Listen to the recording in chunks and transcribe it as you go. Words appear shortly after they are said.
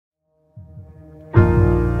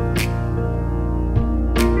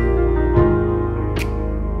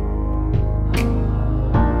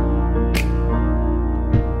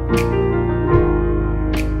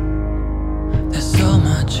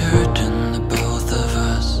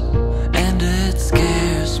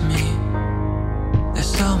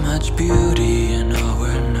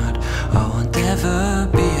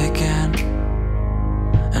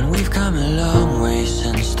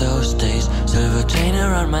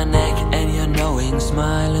my neck and your knowing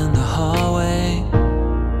smile in the hallway.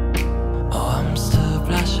 Oh, I'm still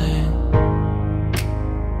blushing.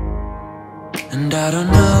 And I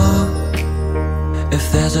don't know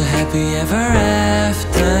if there's a happy ever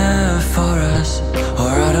after for us,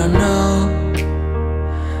 or I don't know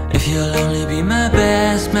if you'll only be my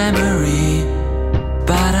best memory.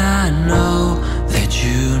 But I know that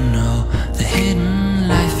you know the hidden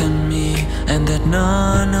life in me, and that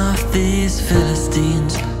none of these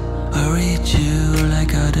philistines will reach you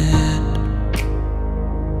like I did.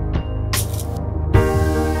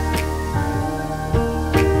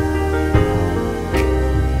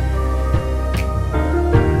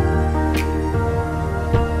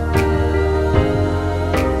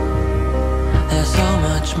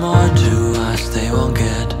 More to us they won't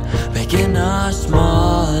get back in our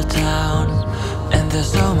small town. And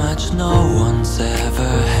there's so much no one's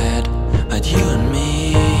ever had but you and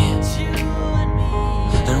me.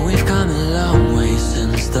 And we've come a long way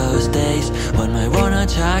since those days when my worn-out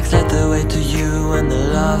chucks led the way to you, and the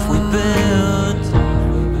love we built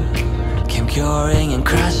came curing and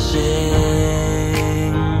crushing.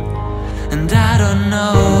 And I don't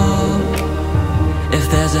know